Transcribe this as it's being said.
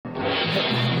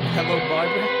Hello,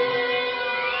 Barbara.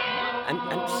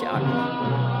 I'm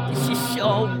sorry. This is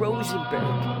Saul Rosenberg.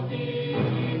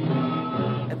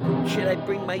 Should I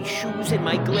bring my shoes and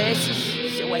my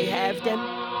glasses so I have them?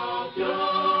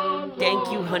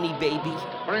 Thank you, honey baby.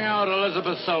 Bring out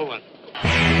Elizabeth Selwyn.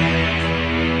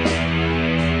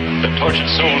 The tortured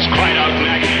souls cried out in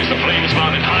agony as the flames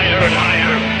mounted higher and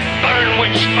higher. Burn,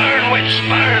 witch, burn, witch,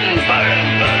 burn, burn,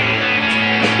 burn.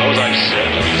 Those I've said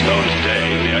is known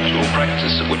today the actual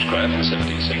practice of witchcraft in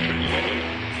 17th century New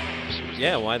England.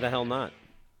 Yeah, why the hell not?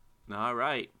 All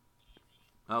right.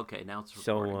 Okay, now it's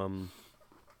recording. So,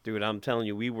 dude, I'm telling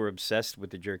you, we were obsessed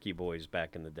with the Jerky Boys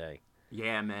back in the day.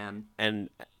 Yeah, man. And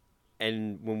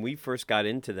when we first got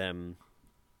into them,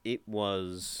 it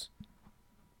was...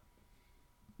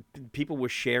 people were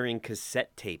sharing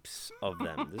cassette tapes of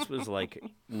them. This was like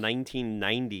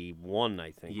 1991,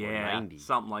 I think, or 90.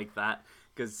 Something like that.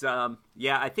 Because, I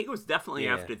think it was definitely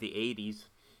after the 80s.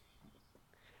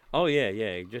 Oh, yeah,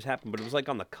 it just happened. But it was like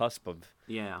on the cusp of,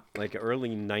 like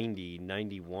early 90,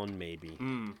 91 maybe.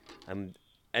 And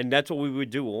that's what we would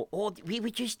do. Oh, we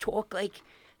would just talk like,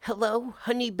 hello,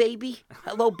 honey baby.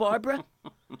 Hello, Barbara.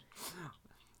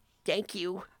 Thank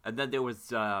you. And then there was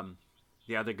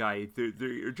the other guy, the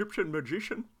Egyptian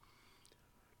magician.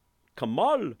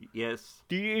 Kamal. Yes.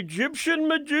 The Egyptian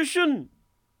magician.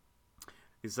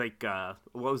 He's like,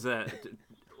 what was that?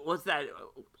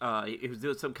 He was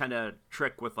doing some kind of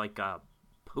trick with like a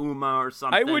puma or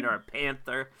something, or a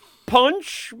panther.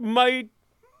 Punch my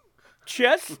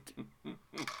chest.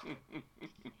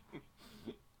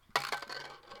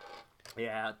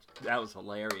 Yeah, that was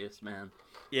hilarious, man.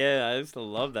 Yeah, I used to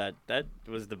love that. That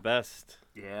was the best.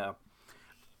 Yeah.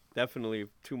 Definitely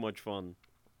too much fun.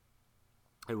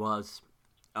 It was.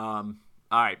 All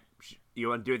right. You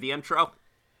want to do the intro?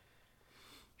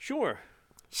 Sure.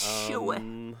 Sure.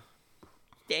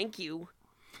 Thank you.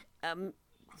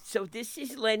 So this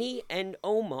is Lenny and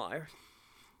Omar,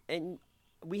 and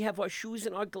we have our shoes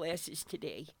and our glasses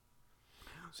today.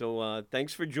 So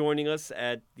thanks for joining us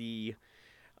at the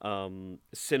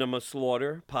Cinema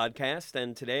Slaughter podcast,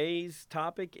 and today's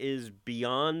topic is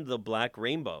Beyond the Black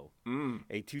Rainbow,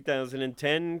 a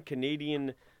 2010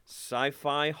 Canadian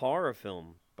sci-fi horror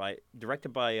film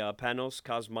directed by Panos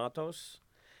Cosmatos,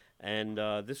 and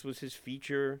this was his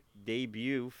feature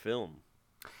debut film.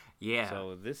 Yeah.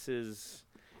 So this is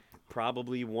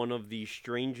probably one of the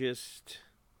strangest,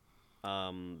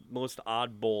 most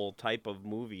oddball type of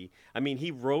movie. I mean, he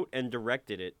wrote and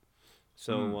directed it,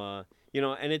 so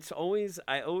and it's always,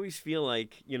 I always feel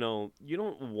like, you don't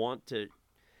want to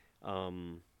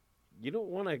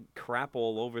crap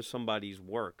all over somebody's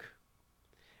work.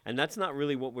 And that's not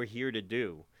really what we're here to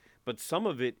do. But some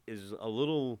of it is a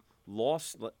little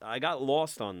lost. I got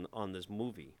lost on this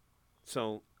movie.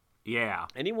 So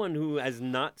anyone who has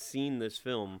not seen this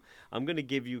film, I'm going to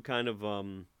give you kind of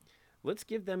let's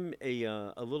give them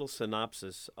a little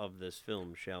synopsis of this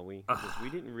film, shall we? Because we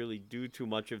didn't really do too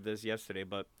much of this yesterday,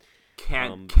 but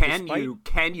Can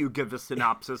you give a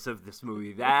synopsis of this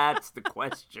movie? That's the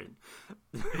question.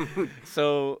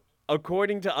 So,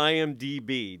 according to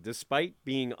IMDb, despite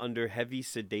being under heavy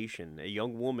sedation, a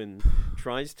young woman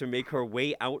tries to make her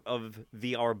way out of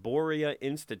the Arborea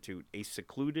Institute, a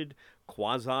secluded,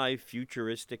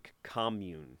 quasi-futuristic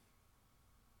commune.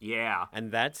 Yeah.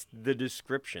 And that's the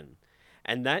description.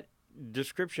 And that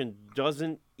description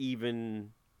doesn't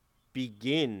even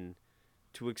begin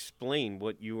to explain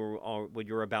what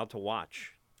you're about to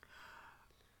watch.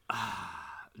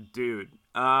 Dude,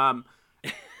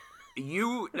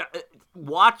 you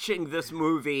watching this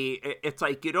movie, it's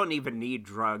like you don't even need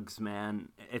drugs, man.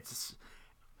 It's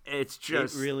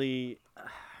just it really.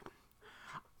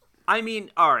 I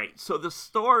mean, all right. So the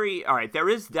story, all right, there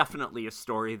is definitely a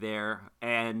story there,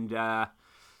 and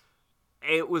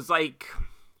it was like,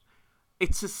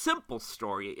 it's a simple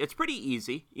story. It's pretty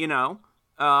easy,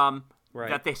 Right.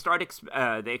 That they start,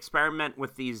 they experiment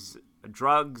with these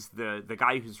drugs. The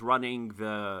guy who's running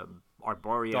the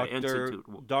Arborea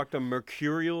Institute. Dr.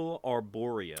 Mercurial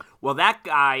Arborea. Well, that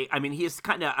guy, I mean, he's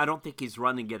kind of, I don't think he's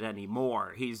running it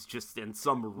anymore. He's just in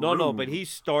some room. No, but he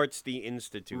starts the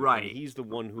institute. Right. And he's the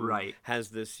one who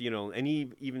has this, and he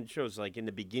even shows, like, in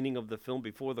the beginning of the film,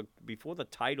 before the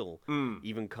title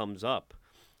even comes up,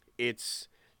 it's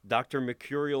Dr.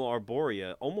 Mercurial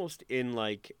Arborea, almost in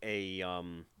like a,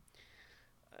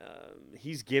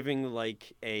 he's giving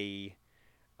like a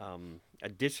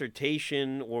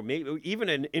dissertation or maybe even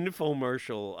an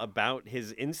infomercial about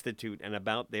his institute and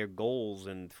about their goals,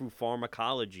 and through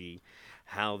pharmacology,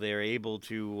 how they're able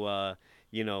to,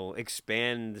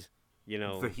 expand,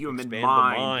 the human expand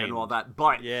mind the and all that.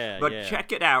 But Yeah.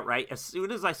 check it out, right? As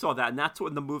soon as I saw that, and that's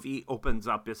when the movie opens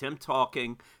up, is him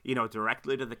talking,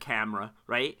 directly to the camera,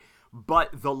 right?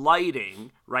 But the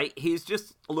lighting, right? He's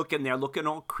just looking there, looking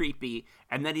all creepy,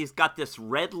 and then he's got this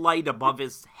red light above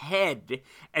his head,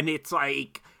 and it's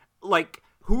like,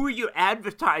 who are you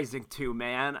advertising to,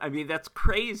 man? I mean, that's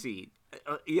crazy.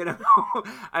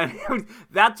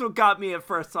 That's what got me at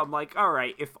first. I'm like, all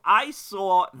right, if I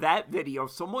saw that video,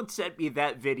 someone sent me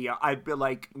that video, I'd be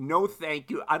like, no,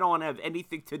 thank you. I don't want to have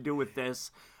anything to do with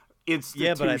this institution.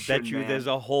 Yeah, but I bet you man. there's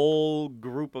a whole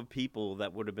group of people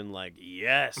that would have been like,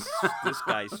 yes, this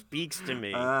guy speaks to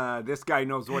me. This guy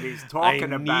knows what he's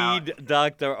talking about. I need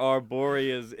Dr.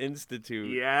 Arboria's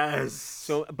Institute. Yes.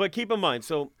 So, but keep in mind,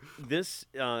 so this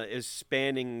is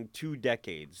spanning 2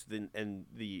 decades, and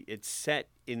it's set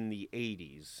in the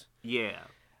 80s. Yeah.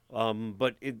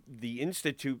 But the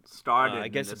Institute started. I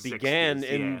guess in it the began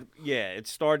 60s, it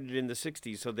started in the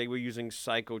 60s. So they were using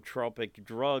psychotropic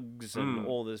drugs and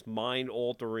all this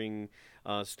mind-altering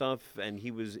stuff, and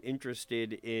he was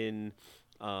interested in,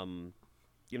 I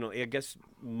guess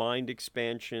mind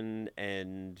expansion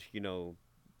and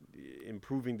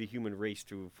improving the human race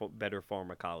through better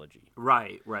pharmacology.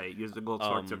 Right. Using all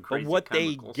sorts of crazy but what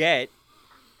chemicals. they get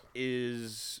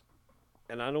is.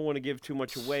 And I don't want to give too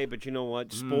much away, but you know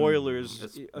what?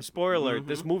 Spoilers. A spoiler. Mm-hmm.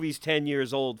 This movie's 10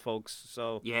 years old, folks.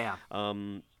 So yeah.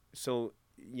 So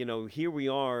here we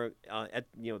are.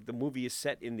 The movie is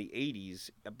set in the 80s,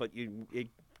 but it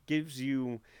gives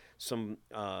you some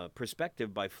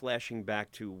perspective by flashing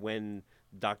back to when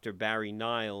Dr. Barry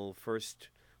Nile first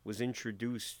was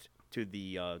introduced to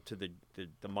the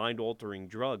mind-altering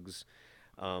drugs.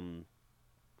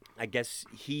 I guess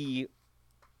he.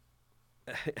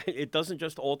 It doesn't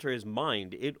just alter his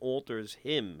mind, it alters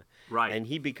him. Right. And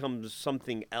he becomes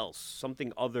something else,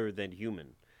 something other than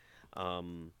human.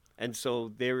 And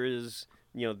so there is,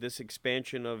 this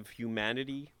expansion of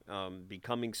humanity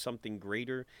becoming something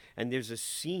greater. And there's a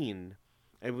scene,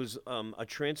 it was a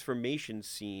transformation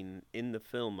scene in the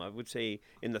film, I would say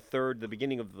in the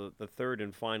beginning of the third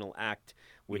and final act,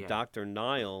 where Dr.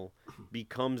 Nile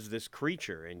becomes this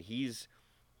creature, and he's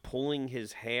pulling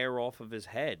his hair off of his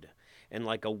head. And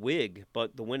like a wig,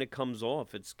 but when it comes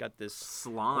off, it's got this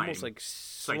slime, almost like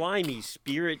slimy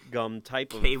spirit gum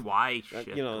type of KY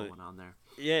shit going on there.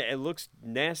 Yeah, it looks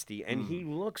nasty, and he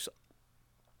looks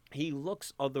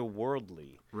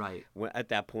otherworldly. Right. At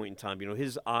that point in time,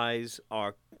 his eyes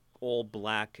are all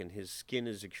black, and his skin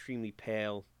is extremely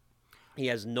pale. He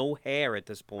has no hair at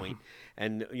this point,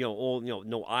 and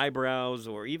no eyebrows,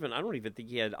 or even I don't even think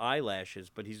he had eyelashes.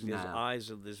 But his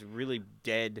eyes are this really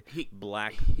dead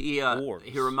black orbs.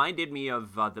 He reminded me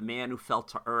of The Man Who Fell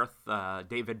to Earth,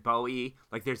 David Bowie.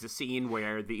 Like there's a scene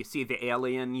where you see the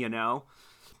alien,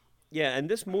 Yeah, and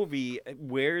this movie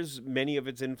wears many of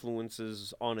its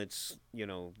influences on its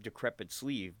decrepit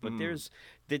sleeve, but there's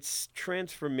this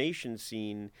transformation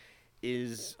scene.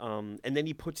 And then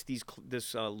he puts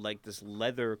this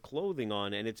leather clothing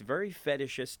on, and it's very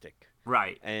fetishistic.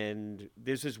 Right. And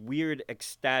there's this weird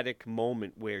ecstatic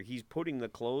moment where he's putting the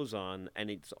clothes on, and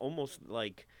it's almost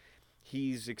like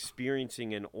he's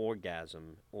experiencing an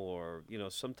orgasm or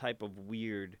some type of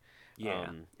weird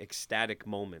ecstatic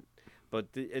moment. But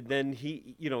then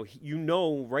he,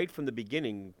 right from the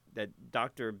beginning that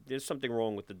there's something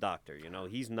wrong with the doctor.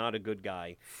 He's not a good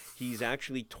guy. He's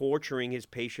actually torturing his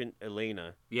patient,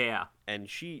 Elena. Yeah. And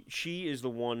she is the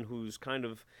one who's kind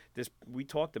of this, we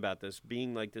talked about this,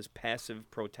 being like this passive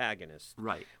protagonist.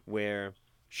 Right. Where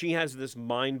she has this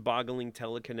mind-boggling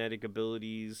telekinetic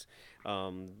abilities,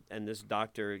 and this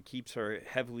doctor keeps her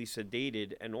heavily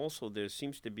sedated, and also there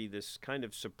seems to be this kind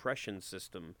of suppression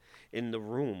system in the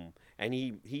room. And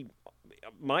he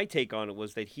my take on it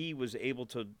was that he was able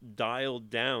to dial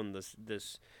down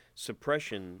this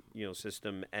suppression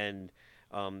system, and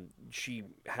she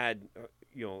had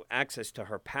access to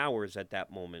her powers at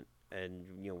that moment,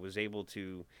 and was able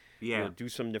to do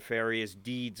some nefarious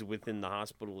deeds within the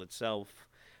hospital itself.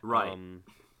 Right.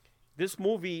 This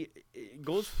movie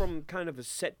goes from kind of a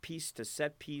set piece to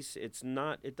set piece. It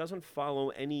doesn't follow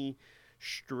any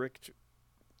strict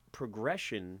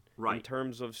progression in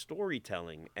terms of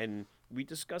storytelling. And we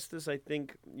discussed this, I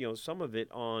think, some of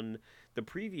it on the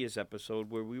previous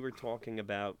episode where we were talking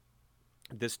about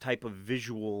this type of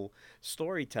visual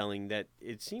storytelling that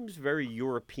it seems very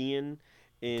European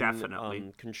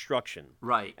in construction.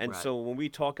 Right. And so when we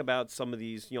talk about some of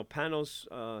these,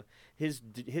 Panos,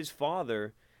 his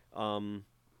father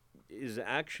is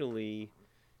actually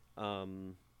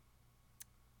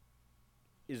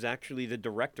is actually the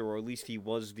director, or at least he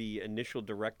was the initial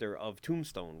director of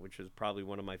Tombstone, which is probably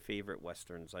one of my favorite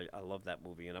westerns. I love that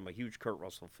movie, and I'm a huge Kurt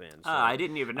Russell fan. So I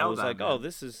didn't even know I was that. like, man. oh,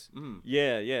 this is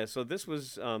yeah. So this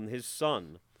was his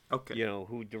son, Okay.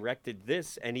 who directed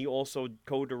this, and he also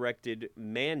co-directed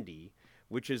Mandy,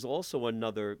 which is also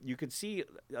another. You could see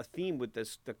a theme with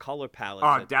the color palette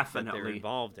that definitely. they're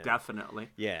involved in. Definitely.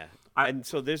 Yeah, and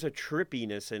so there's a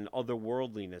trippiness and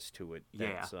otherworldliness to it.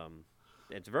 That's,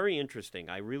 it's very interesting.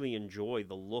 I really enjoy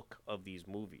the look of these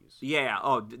movies. Yeah.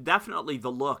 Oh, definitely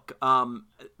the look.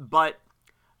 But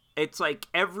it's like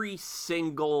every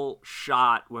single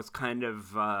shot was kind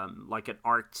of like an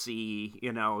artsy,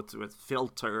 it was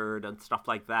filtered and stuff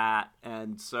like that,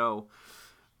 and so.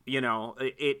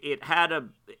 It had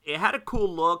a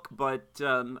cool look, but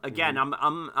again,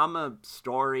 I'm a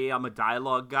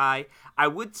dialogue guy. I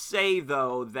would say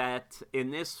though that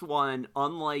in this one,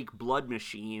 unlike Blood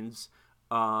Machines,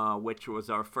 which was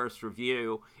our first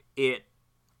review, it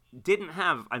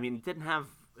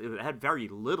had very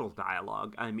little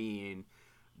dialogue. I mean,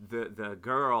 the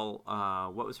girl,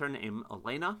 what was her name?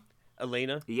 Elena?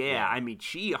 Yeah, I mean,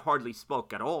 she hardly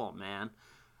spoke at all, man.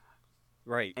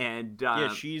 Right. And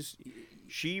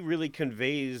she really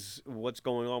conveys what's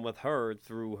going on with her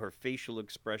through her facial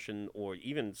expression, or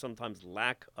even sometimes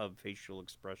lack of facial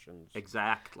expressions.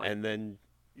 Exactly. And then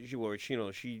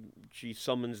she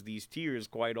summons these tears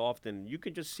quite often. You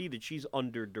can just see that she's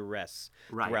under duress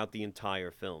throughout the entire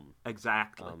film.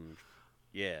 Exactly.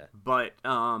 Yeah. But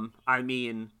I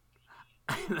mean,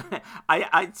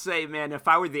 I'd say, man, if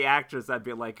I were the actress, I'd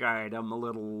be like, all right, I'm a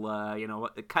little,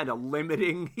 kind of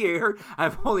limiting here.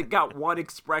 I've only got one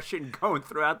expression going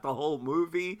throughout the whole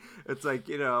movie. It's like,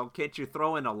 can't you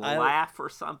throw in a laugh or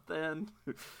something?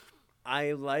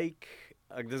 I like.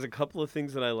 There's a couple of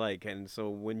things that I like, and so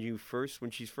when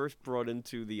she's first brought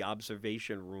into the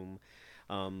observation room,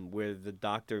 where the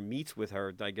doctor meets with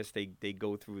her, I guess they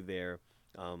go through their.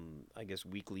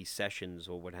 Weekly sessions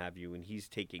or what have you, and he's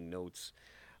taking notes.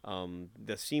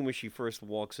 The scene where she first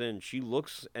walks in, she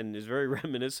looks and is very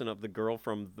reminiscent of the girl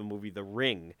from the movie The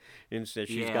Ring. And so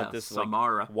she's got this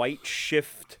Samara. White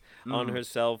shift on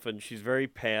herself, and she's very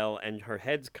pale, and her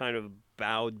head's kind of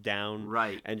bowed down.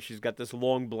 Right. And she's got this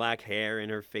long black hair in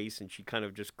her face, and she kind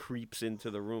of just creeps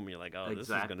into the room. You're like, oh, this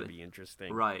is going to be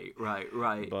interesting. Right.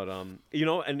 But,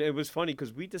 and it was funny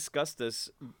because we discussed this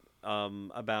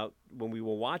about when we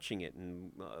were watching it,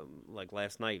 and like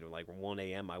last night or like 1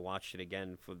 a.m. I watched it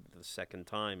again for the second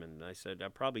time, and I said I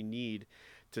probably need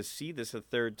to see this a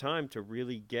third time to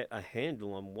really get a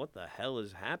handle on what the hell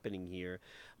is happening here.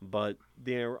 But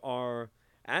there are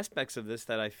aspects of this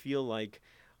that I feel like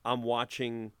I'm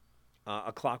watching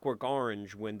A Clockwork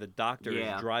Orange when the doctor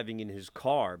is driving in his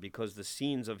car, because the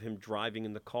scenes of him driving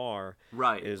in the car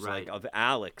is like of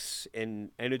Alex,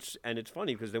 and it's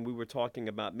funny because then we were talking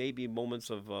about maybe moments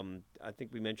of I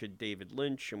think we mentioned David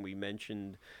Lynch, and we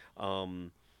mentioned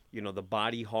the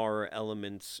body horror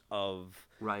elements of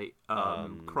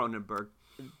Cronenberg.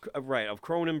 Right, of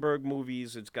Cronenberg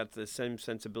movies. It's got the same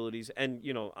sensibilities, and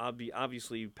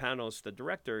obviously Panos, the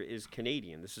director, is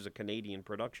Canadian. This is a Canadian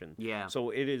production. Yeah. So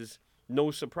it is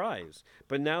no surprise.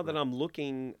 But now that I'm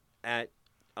looking at,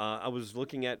 I was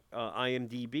looking at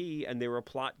IMDb, and there were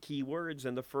plot keywords,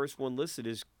 and the first one listed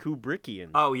is Kubrickian.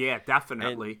 Oh yeah,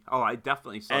 definitely. I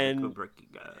definitely saw the Kubrick.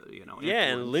 Yeah,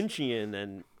 and Lynchian,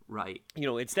 and right.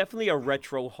 It's definitely a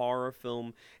retro horror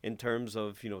film in terms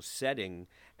of setting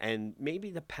and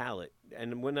maybe the palette.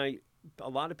 And when a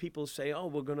lot of people say, "Oh,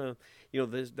 we're gonna,"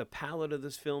 the palette of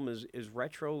this film is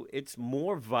retro. It's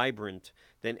more vibrant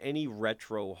than any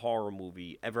retro horror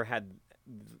movie ever had,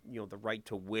 the right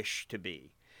to wish to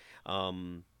be.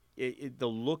 The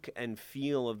look and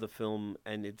feel of the film,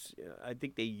 and I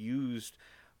think they used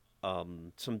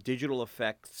some digital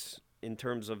effects in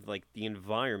terms of like the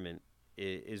environment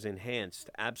is enhanced,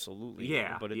 absolutely.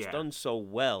 Yeah, but it's done so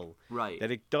well that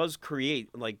it does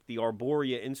create, like, the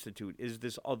Arboria Institute is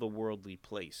this otherworldly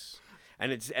place,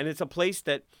 and it's a place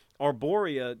that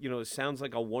Arboria, sounds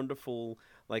like a wonderful,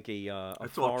 like a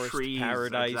forest trees,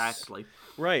 paradise, exactly.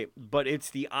 Right, but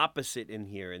it's the opposite in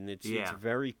here, and it's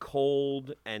very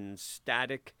cold and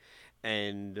static,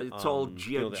 and it's all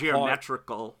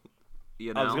geometrical.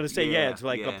 I was going to say, it's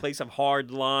like a place of hard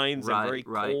lines and very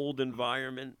cold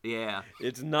environment. Yeah.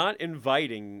 It's not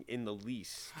inviting in the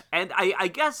least. And I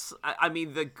guess, I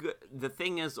mean, the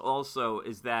thing is also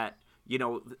is that,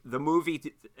 the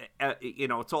movie,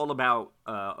 it's all about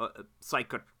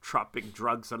psychotropic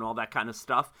drugs and all that kind of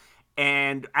stuff.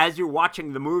 And as you're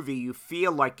watching the movie, you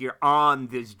feel like you're on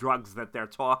these drugs that they're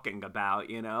talking about,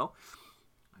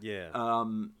 Yeah.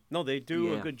 Um, No, they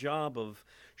do a yeah. good job of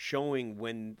showing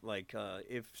when, like,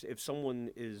 if someone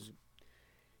is,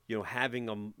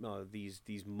 having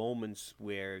these moments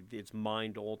where it's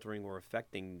mind altering or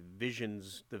affecting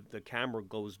visions, the camera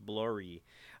goes blurry,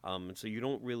 and so you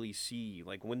don't really see,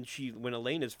 like, when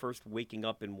Elaine is first waking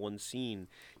up in one scene,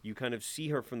 you kind of see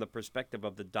her from the perspective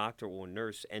of the doctor or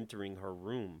nurse entering her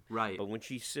room, Right. but when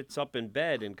she sits up in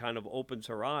bed and kind of opens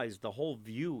her eyes, the whole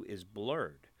view is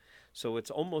blurred. So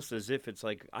it's almost as if it's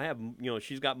like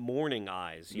she's got morning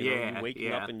eyes. You Yeah.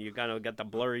 waking up Yeah. and you kind of got the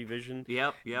blurry vision.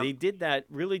 Yep. Yep. They did that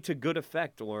really to good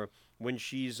effect. Or when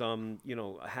she's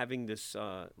having this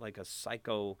like a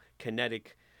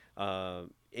psychokinetic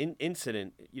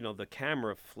incident, the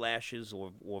camera flashes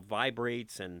or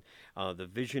vibrates, and the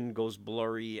vision goes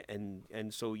blurry,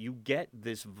 and so you get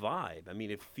this vibe. I mean,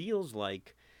 it feels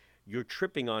like you're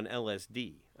tripping on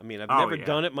LSD. I mean, I've Oh, never yeah.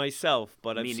 done it myself,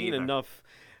 but Me I've seen neither. enough.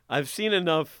 I've seen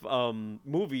enough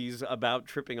movies about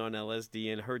tripping on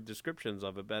LSD and heard descriptions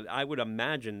of it, but I would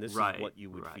imagine this Right. is what you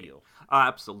would Right. feel.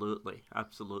 Absolutely.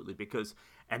 Absolutely. Because,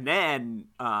 and then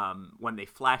when they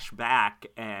flash back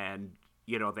and,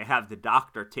 they have the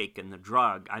doctor taking the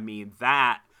drug, I mean,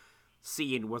 that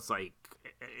scene was like,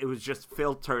 it was just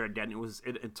filtered, and it was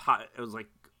like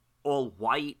all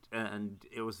white, and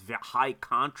it was high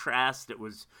contrast. It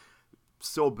was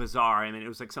so bizarre. I mean, it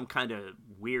was like some kind of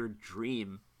weird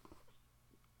dream.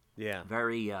 Yeah.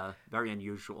 Very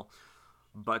unusual.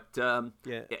 But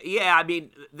Yeah. yeah, I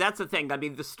mean, that's the thing. I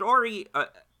mean, the story,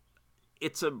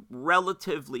 it's a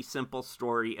relatively simple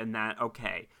story in that,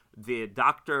 okay, the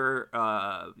doctor,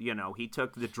 he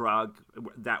took the drug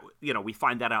that, we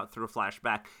find that out through a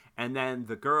flashback. And then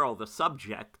the girl, the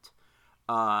subject,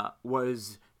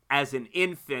 was, as an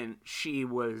infant, she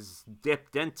was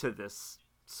dipped into this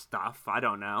stuff. I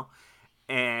don't know.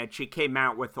 And she came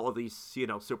out with all these,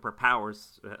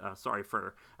 superpowers.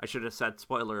 I should have said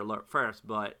spoiler alert first,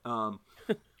 but No,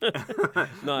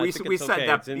 I we think we it's said okay.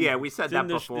 that. It's in, Yeah, we said it's that in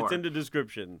the, before. It's in the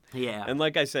description. Yeah. And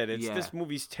like I said, Yeah. this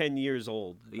movie's 10 years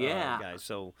old, Yeah. guys.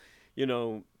 So,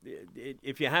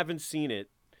 if you haven't seen it,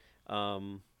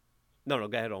 no,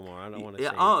 go ahead, Omar. I don't want to say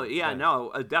Yeah. Oh, anything. yeah. Go ahead.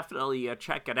 No, definitely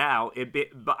check it out.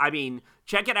 But I mean,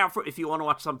 check it out if you want to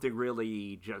watch something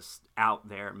really just out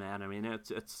there, man. I mean,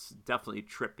 it's definitely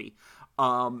trippy.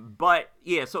 But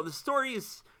yeah, so the story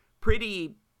is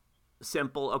pretty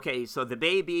simple. Okay, so the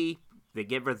baby, they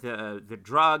give her the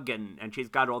drug, and she's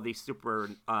got all these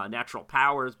super natural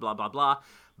powers, blah blah blah.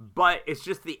 But it's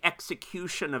just the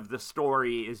execution of the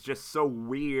story is just so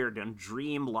weird and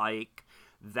dreamlike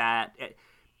that.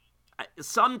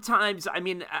 Sometimes, I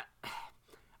mean,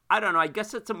 I don't know. I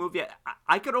guess it's a movie.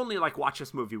 I could only watch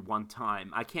this movie one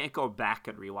time. I can't go back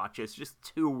and rewatch it. It's just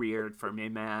too weird for me,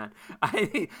 man.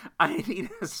 I need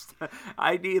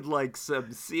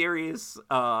some serious,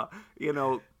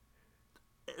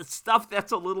 stuff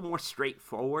that's a little more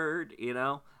straightforward.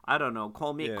 I don't know.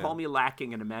 Call me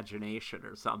lacking in imagination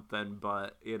or something.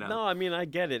 But No, I mean, I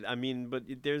get it. I mean, but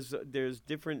there's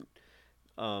different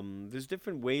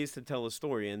ways to tell a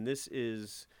story, and this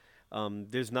is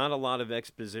there's not a lot of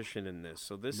exposition in this,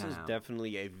 so this is No.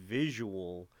 definitely a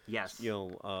visual, Yes.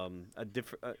 a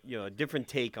different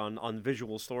take on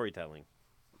visual storytelling.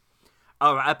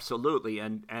 Oh, absolutely.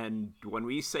 And when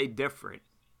we say different,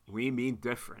 we mean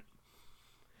different.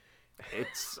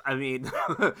 It's, I mean,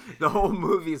 the whole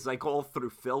movie is all through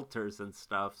filters and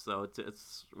stuff, so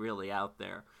it's really out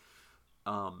there.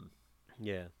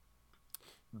 Yeah.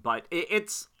 But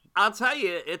it's, I'll tell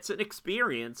you, it's an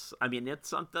experience. I mean, it's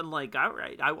something all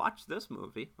right, I watched this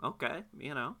movie. Okay,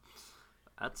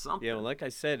 that's something. Yeah, well, like I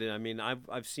said, I mean,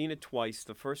 I've seen it twice.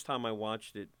 The first time I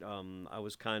watched it, I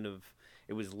was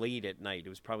it was late at night. It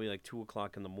was probably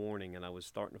 2:00 in the morning, and I was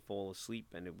starting to fall asleep,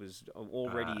 and it was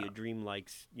already a dreamlike,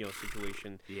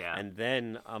 situation. Yeah. And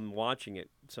then I'm watching it,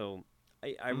 so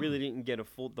I really didn't get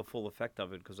the full effect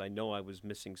of it because I know I was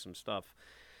missing some stuff.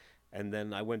 And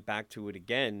then I went back to it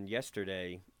again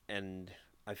yesterday, and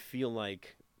I feel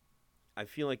like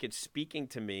it's speaking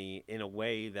to me in a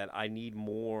way that I need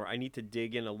more. I need to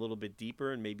dig in a little bit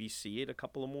deeper and maybe see it a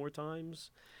couple of more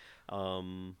times.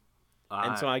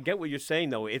 And so I get what you're saying,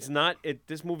 though. It's not.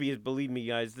 This movie is, believe me,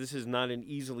 guys, this is not an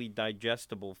easily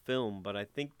digestible film. But I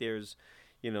think there's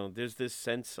this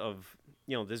sense of,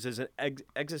 there's an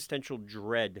existential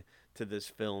dread to this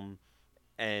film.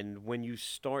 And when you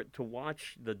start to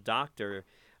watch the doctor,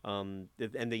 and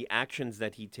the actions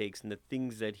that he takes and the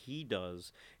things that he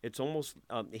does, it's almost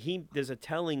there's a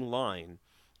telling line,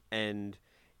 and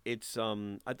it's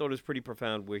I thought it was pretty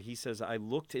profound where he says, "I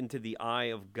looked into the eye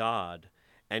of God,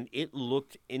 and it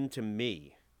looked into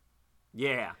me."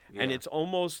 Yeah. And it's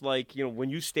almost like, when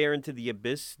you stare into the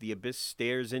abyss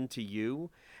stares into you.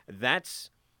 That's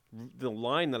the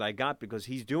line that I got, because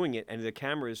he's doing it, and the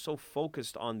camera is so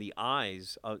focused on the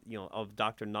eyes of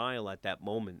Dr. Nile at that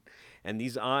moment, and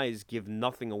these eyes give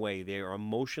nothing away. They are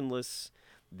emotionless.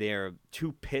 They're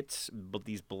two pits, but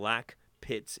these black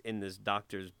pits in this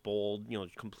doctor's bald,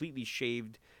 completely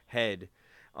shaved head.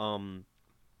 And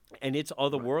it's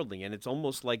otherworldly, and it's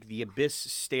almost like the abyss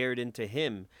stared into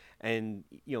him, and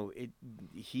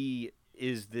he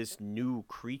is this new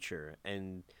creature,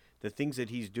 and the things that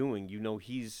he's doing, that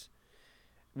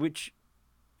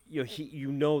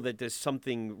there's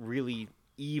something really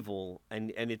evil,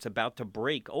 and it's about to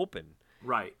break open.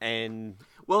 Right. And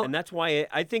Well, and that's why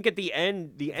I think at the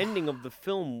end, the ending of the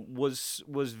film was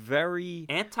very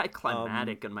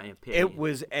anticlimactic, in my opinion. It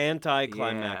was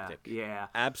anticlimactic. Yeah.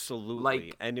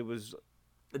 Absolutely. And it was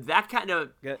that kind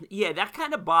of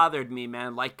bothered me,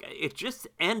 man. Like, it just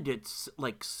ended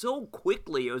like so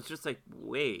quickly. It was just like,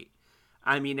 wait.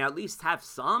 I mean, at least have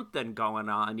something going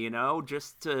on,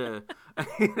 just to,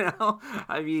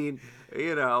 I mean,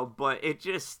 but it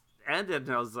just ended,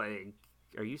 and I was like,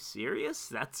 are you serious?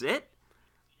 That's it?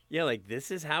 Yeah, like, this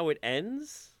is how it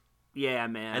ends? Yeah,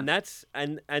 man. And that's,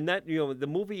 and that, the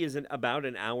movie is about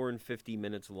an hour and 50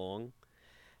 minutes long.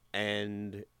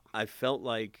 And I felt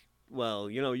like, well,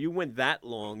 you went that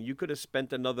long. You could have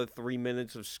spent another 3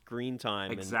 minutes of screen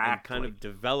time and kind of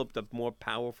developed a more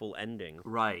powerful ending.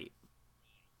 Right.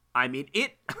 I mean,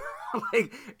 it,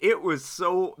 like, it was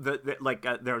so,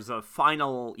 there's a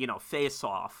final,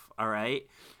 face-off, all right?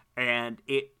 And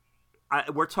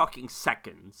we're talking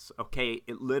seconds, okay?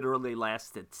 It literally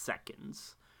lasted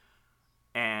seconds.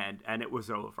 And it was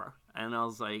over. And I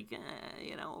was like,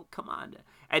 come on.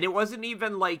 And it wasn't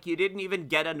even like, you didn't even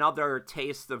get another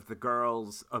taste of the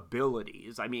girl's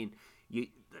abilities. I mean,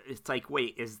 it's like,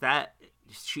 wait, is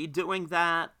she doing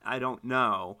that? I don't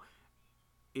know.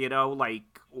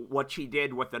 Like, what she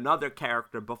did with another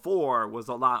character before was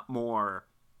a lot more,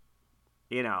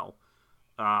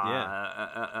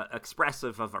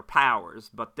 expressive of her powers.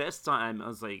 But this time, I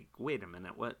was like, wait a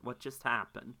minute, what just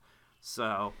happened?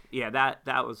 So, yeah,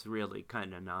 that was really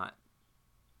kind of not.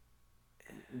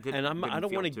 And I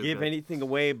don't want to give anything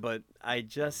away, but I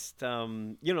just,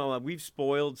 we've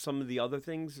spoiled some of the other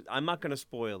things. I'm not going to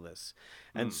spoil this.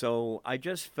 And so I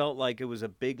just felt like it was a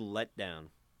big letdown.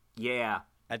 Yeah.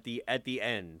 At the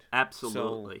end.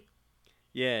 Absolutely. So,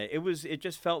 yeah, it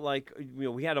just felt like,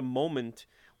 we had a moment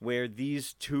where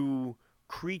these two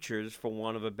creatures, for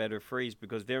want of a better phrase,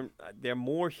 because they're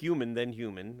more human than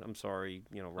human. I'm sorry,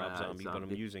 Rob Zombie, but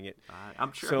I'm using it.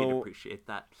 I'm sure he'd appreciate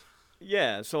that.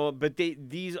 Yeah, but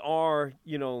these are,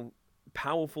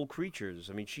 powerful creatures.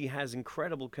 I mean, she has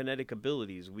incredible kinetic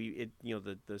abilities.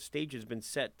 The stage has been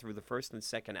set through the first and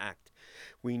second act.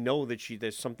 We know that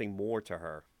there's something more to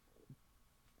her.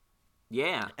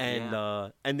 Yeah.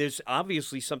 And there's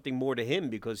obviously something more to him,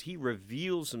 because he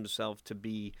reveals himself to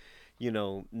be,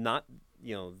 not,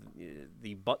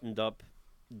 the buttoned up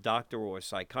doctor or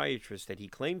psychiatrist that he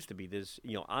claims to be. There's,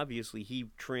 obviously he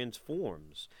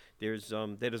transforms. There's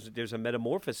a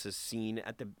metamorphosis scene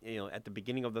at the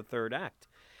beginning of the third act.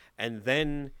 And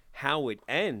then how it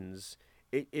ends,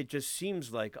 it just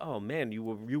seems like, oh man, you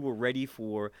were ready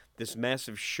for this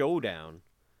massive showdown.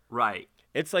 Right.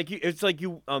 It's like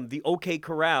the OK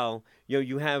Corral.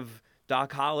 You have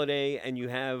Doc Holliday and you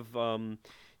have the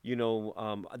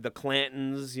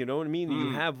Clantons. You know what I mean?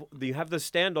 You have the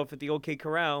standoff at the OK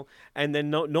Corral, and then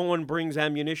no one brings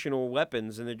ammunition or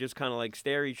weapons, and they just kind of like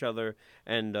stare at each other,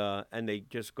 and they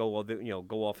just go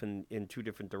off in two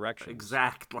different directions.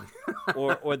 Exactly.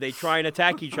 or they try and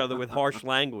attack each other with harsh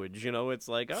language. It's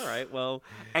like, all right, well,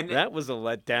 that was a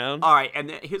letdown. All right,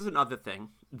 and here's another thing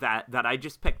that I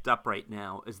just picked up right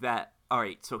now is that, all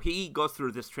right, so he goes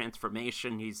through this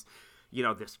transformation. He's,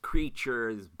 this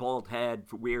creature, this bald head,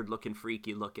 weird looking,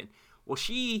 freaky looking. Well,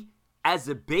 she, as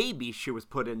a baby, she was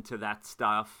put into that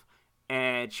stuff,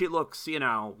 and she looks,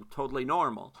 totally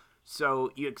normal.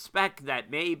 So you expect that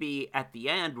maybe at the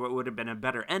end, what would have been a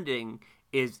better ending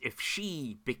is if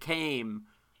she became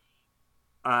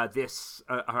an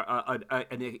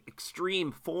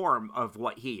extreme form of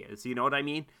what he is. You know what I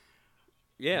mean?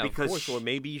 Yeah, because of course. Or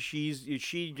maybe she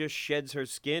just sheds her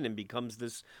skin and becomes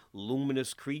this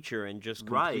luminous creature and just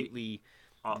completely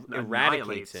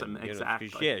eradicates him.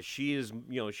 Exactly. She is.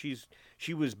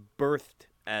 She was birthed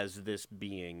as this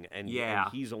being, and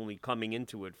he's only coming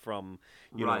into it from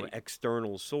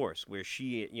external source, where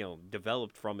she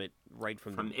developed from it right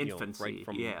from infancy.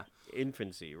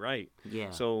 Infancy, right? Yeah.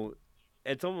 So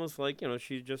it's almost like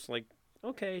she's just like,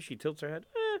 okay, she tilts her head.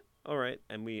 all right,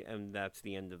 and that's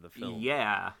the end of the film.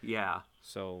 Yeah, yeah.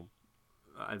 So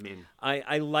I mean,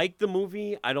 I like the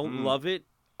movie. I don't love it,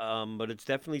 but it's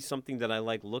definitely something that I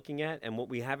like looking at. And what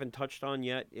we haven't touched on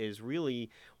yet is really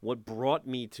what brought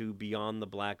me to Beyond the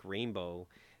Black Rainbow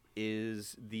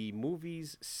is the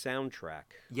movie's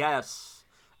soundtrack. yes.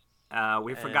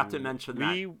 We forgot to And mention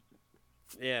that.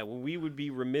 yeah, well, we would be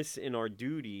remiss in our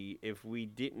duty if we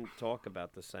didn't talk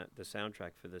about the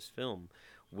soundtrack for this film,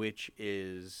 which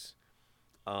is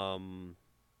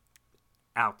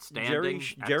Outstanding.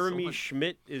 Jeremy Excellent.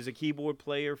 Schmidt is a keyboard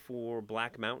player for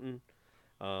Black Mountain.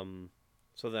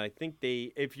 So that I think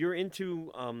if you're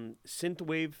into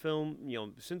synthwave film,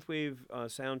 synthwave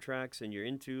soundtracks, and you're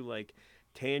into like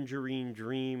Tangerine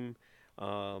Dream,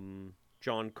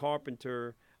 John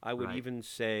Carpenter, I would Right. even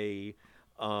say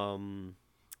There's-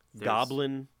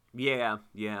 Goblin. Yeah,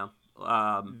 yeah.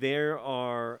 There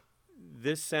are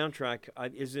this soundtrack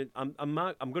is it I'm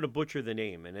not I'm going to butcher the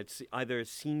name, and it's either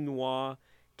Sinua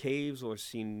Caves or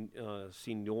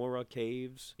Senora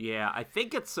Caves. Yeah, I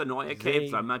think it's Sonoya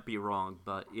Caves. They- I might be wrong,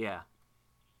 but yeah.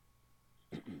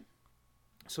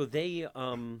 So they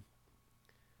so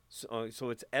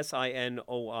it's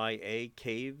Sinoia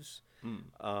Caves.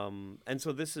 And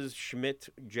so this is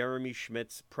Jeremy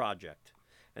Schmidt's project.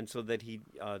 And so that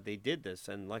they did this,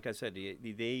 and like I said,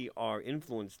 they are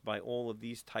influenced by all of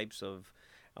these types of,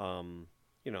 The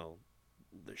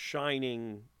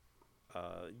Shining,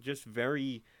 just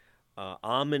very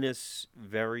ominous,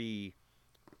 very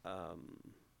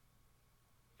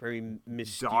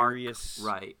mysterious,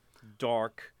 Right.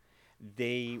 dark.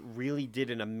 They really did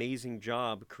an amazing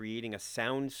job creating a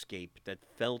soundscape that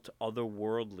felt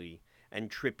otherworldly and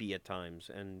trippy at times,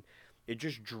 and it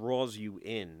just draws you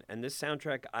in. And this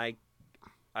soundtrack, I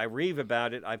rave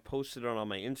about it. I've posted it on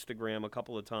my Instagram a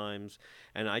couple of times,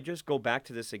 and I just go back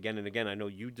to this again and again. I know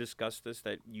you discussed this,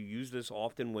 that you use this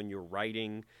often when you're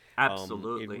writing.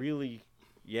 Absolutely. It really,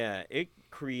 yeah, it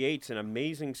creates an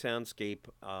amazing soundscape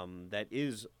that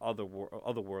is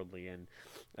otherworldly. And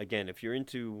again, if you're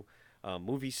into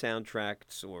movie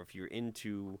soundtracks, or if you're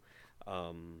into,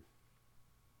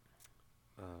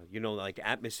 like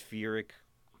atmospheric,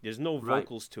 there's no Right.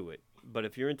 vocals to it. But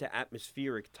if you're into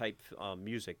atmospheric type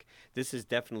music, this is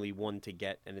definitely one to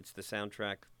get, and it's the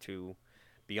soundtrack to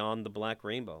Beyond the Black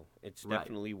Rainbow. It's Right.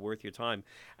 definitely worth your time,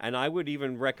 and I would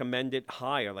even recommend it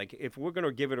higher. Like if we're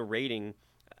gonna give it a rating,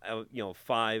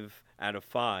 5 out of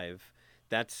 5.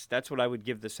 That's what I would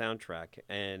give the soundtrack.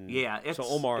 And Yeah, so it's-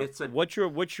 Omar, it's a- what's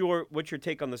your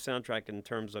take on the soundtrack in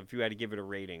terms of if you had to give it a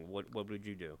rating? What would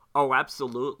you do? Oh,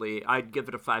 absolutely. I'd give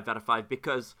it a 5 out of 5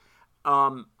 because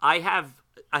I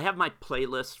have my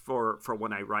playlist for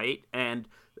when I write, and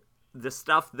the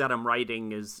stuff that I'm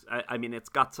writing is, I mean, it's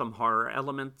got some horror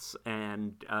elements,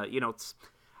 and it's,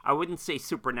 I wouldn't say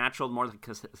supernatural, more like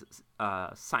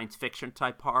a science fiction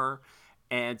type horror,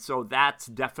 and so that's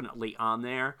definitely on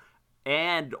there.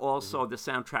 And also the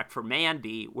soundtrack for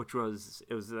Mandy, it was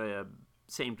the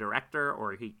same director,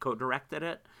 or he co-directed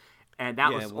it, and that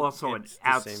Yeah, was well, also an it's the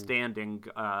same. outstanding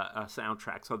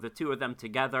soundtrack. So the two of them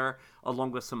together,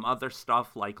 along with some other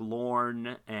stuff like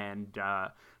Lorne and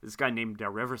this guy named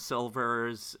River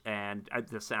Silvers, and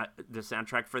the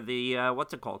soundtrack for the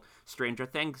what's it called, Stranger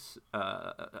Things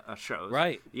shows.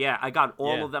 Right. Yeah, I got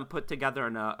all Yeah. of them put together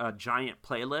in a giant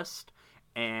playlist.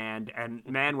 And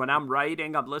man, when I'm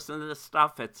writing, I'm listening to this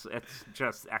stuff. It's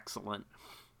just excellent.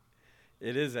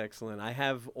 It is excellent. I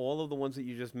have all of the ones that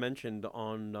you just mentioned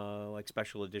on like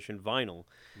special edition vinyl.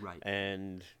 Right.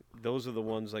 And those are the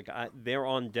ones they're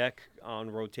on deck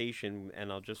on rotation,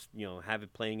 and I'll just have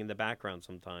it playing in the background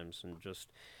sometimes, and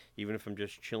just even if I'm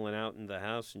just chilling out in the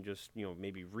house and just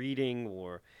maybe reading,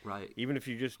 or Right. even if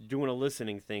you're just doing a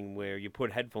listening thing where you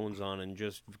put headphones on and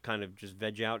just kind of just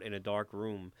veg out in a dark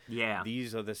room. Yeah.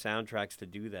 These are the soundtracks to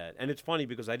do that. And it's funny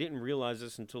because I didn't realize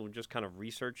this until just kind of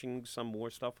researching some more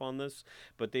stuff on this,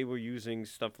 but they were using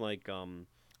stuff like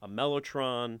a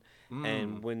Mellotron,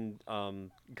 and when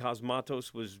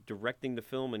Cosmatos was directing the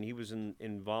film and he was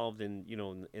involved in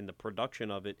in the production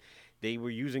of it, they were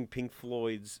using Pink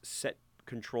Floyd's Set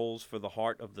Controls for the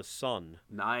Heart of the Sun,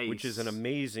 Nice. which is an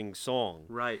amazing song.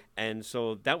 Right. And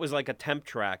so that was like a temp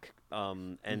track,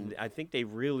 and I think they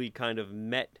really kind of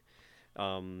met,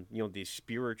 the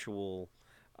spiritual,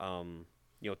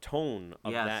 tone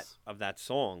of Yes. that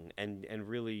song, and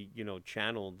really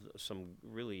channeled some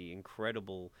really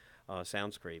incredible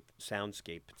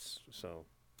soundscapes. So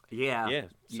Yeah. Yeah,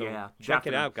 so yeah. check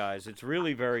it Definitely. out, guys. It's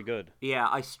really very good. Yeah,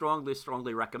 I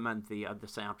strongly recommend the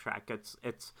soundtrack. It's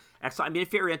excellent. I mean,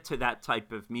 if you're into that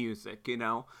type of music,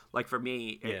 like for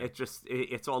me, Yeah.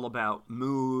 it's all about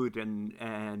mood and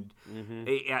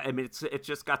I mean, it's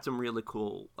just got some really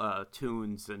cool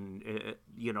tunes and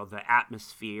the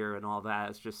atmosphere and all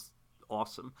that is just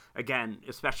awesome. Again,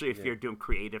 especially if you're doing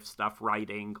creative stuff,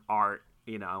 writing, art,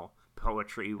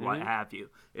 poetry, what have you.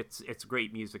 It's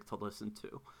great music to listen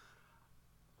to.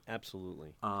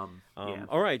 Absolutely. Yeah.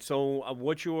 All right. So,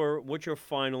 what's your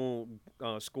final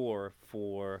score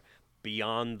for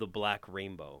Beyond the Black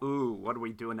Rainbow? Ooh, what are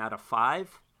we doing out of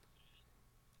 5?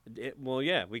 Well,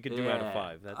 yeah, we could do out of Yeah,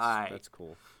 5. That's alright. that's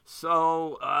cool.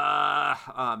 So,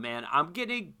 oh man, I'm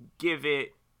gonna give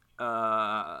it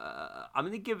a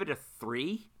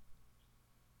 3.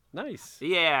 Nice.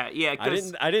 Yeah, yeah.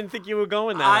 I didn't think you were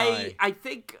going that high. I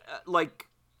think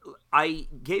I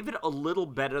gave it a little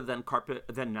better than what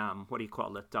do you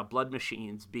call it, Blood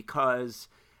Machines, because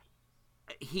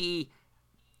he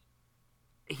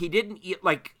didn't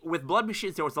like with Blood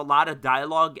Machines. There was a lot of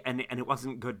dialogue, and it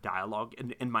wasn't good dialogue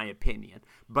in my opinion.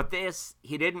 But this,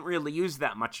 he didn't really use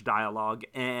that much dialogue,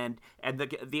 and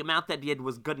the amount that he did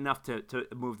was good enough to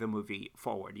move the movie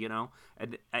forward.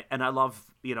 And I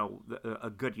love a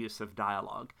good use of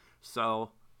dialogue.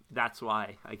 So that's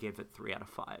why I gave it 3 out of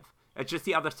 5. It's just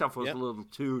the other stuff was Yep. a little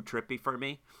too trippy for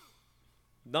me.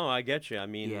 No, I get you. I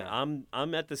mean, Yeah. I'm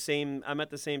at the same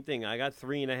thing. I got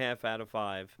 3.5 out of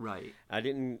 5. Right. I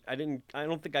don't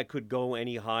think I could go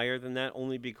any higher than that,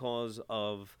 only because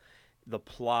of the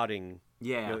plotting.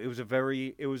 Yeah. It was a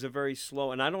very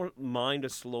slow, and I don't mind a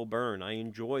slow burn. I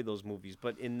enjoy those movies,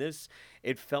 but in this,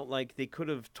 it felt like they could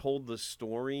have told the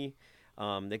story.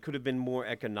 They could have been more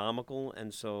economical,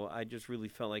 and so I just really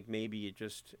felt like maybe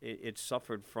it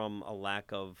suffered from a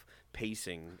lack of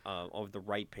pacing, of the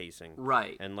right pacing.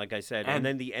 Right. And like I said, and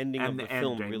then the ending of the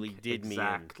film really did me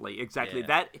in. Exactly. Yeah.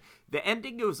 That the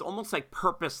ending, it was almost like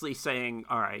purposely saying,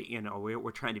 "All right,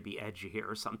 we're trying to be edgy here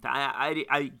or something."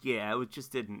 It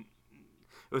just didn't.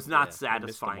 It was not Yeah, it missed the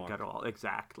satisfying mark. at all.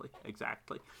 Exactly.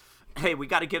 Hey, we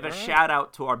got to give a All right. shout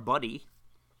out to our buddy.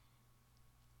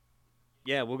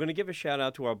 Yeah, we're gonna give a shout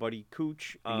out to our buddy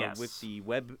Cooch Yes. with the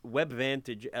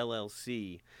WebVantage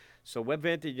LLC. So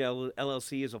WebVantage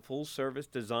LLC is a full-service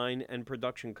design and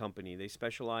production company. They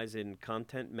specialize in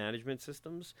content management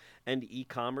systems and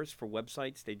e-commerce for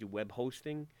websites. They do web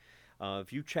hosting.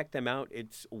 If you check them out,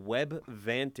 it's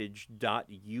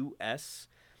webvantage.us.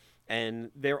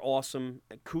 And they're awesome.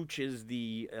 Cooch is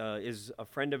is a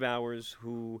friend of ours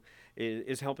who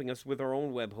is helping us with our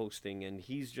own web hosting, and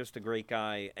he's just a great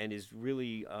guy and is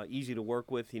really easy to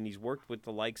work with. And he's worked with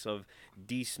the likes of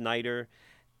Dee Snider,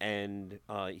 and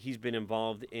he's been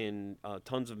involved in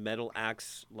tons of metal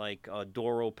acts like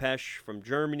Doro Pesch from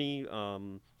Germany,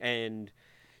 and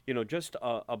just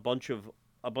a bunch of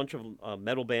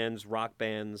metal bands, rock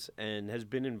bands, and has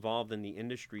been involved in the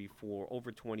industry for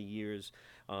over 20 years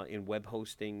in web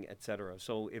hosting, etc.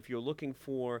 So if you're looking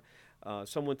for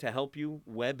someone to help you,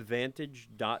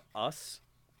 webvantage.us,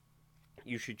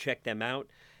 you should check them out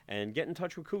and get in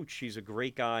touch with Cooch. He's a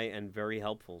great guy and very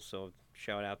helpful, so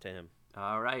shout out to him.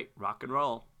 All right, rock and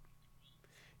roll.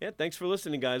 Yeah, thanks for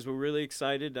listening, guys. We're really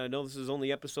excited. I know this is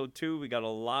only episode 2. We got a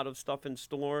lot of stuff in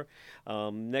store.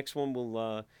 Next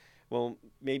one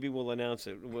maybe we'll announce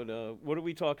it. What are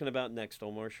we talking about next,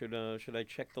 Omar? Should I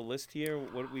check the list here?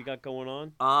 What we got going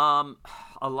on?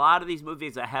 A lot of these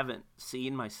movies I haven't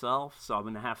seen myself, so I'm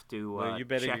gonna have to Well, you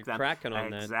better check get them. cracking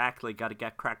on that. Exactly, got to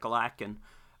get crack-a-lackin'.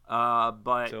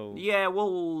 But So- yeah,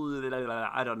 well,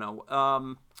 I don't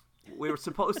know. We were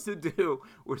supposed to do.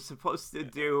 What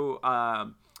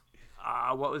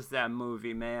was that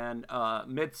movie, man?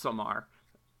 Midsommar.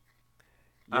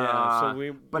 Yeah,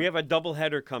 so we have a double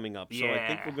header coming up. So I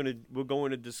think Yeah. we're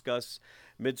going to discuss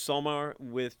Midsommar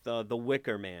with The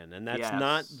Wicker Man, and that's Yes.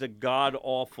 not the god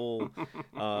awful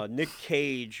Nick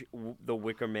Cage The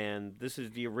Wicker Man. This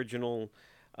is the original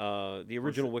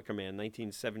Wicker Man,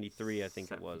 1973, I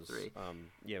think it was.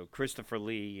 73. Christopher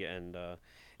Lee and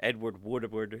Edward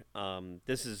Woodward.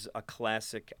 This is a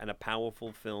classic and a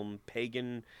powerful film,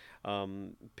 pagan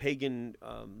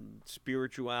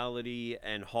spirituality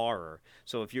and horror.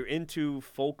 So if you're into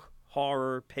folk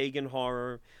horror, pagan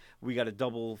horror, we got a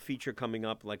double feature coming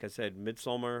up. Like I said,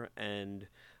 Midsommar and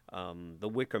The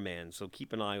Wicker Man. So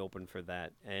keep an eye open for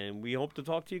that. And we hope to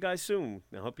talk to you guys soon.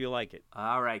 I hope you like it.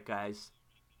 All right, guys.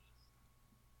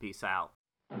 Peace out.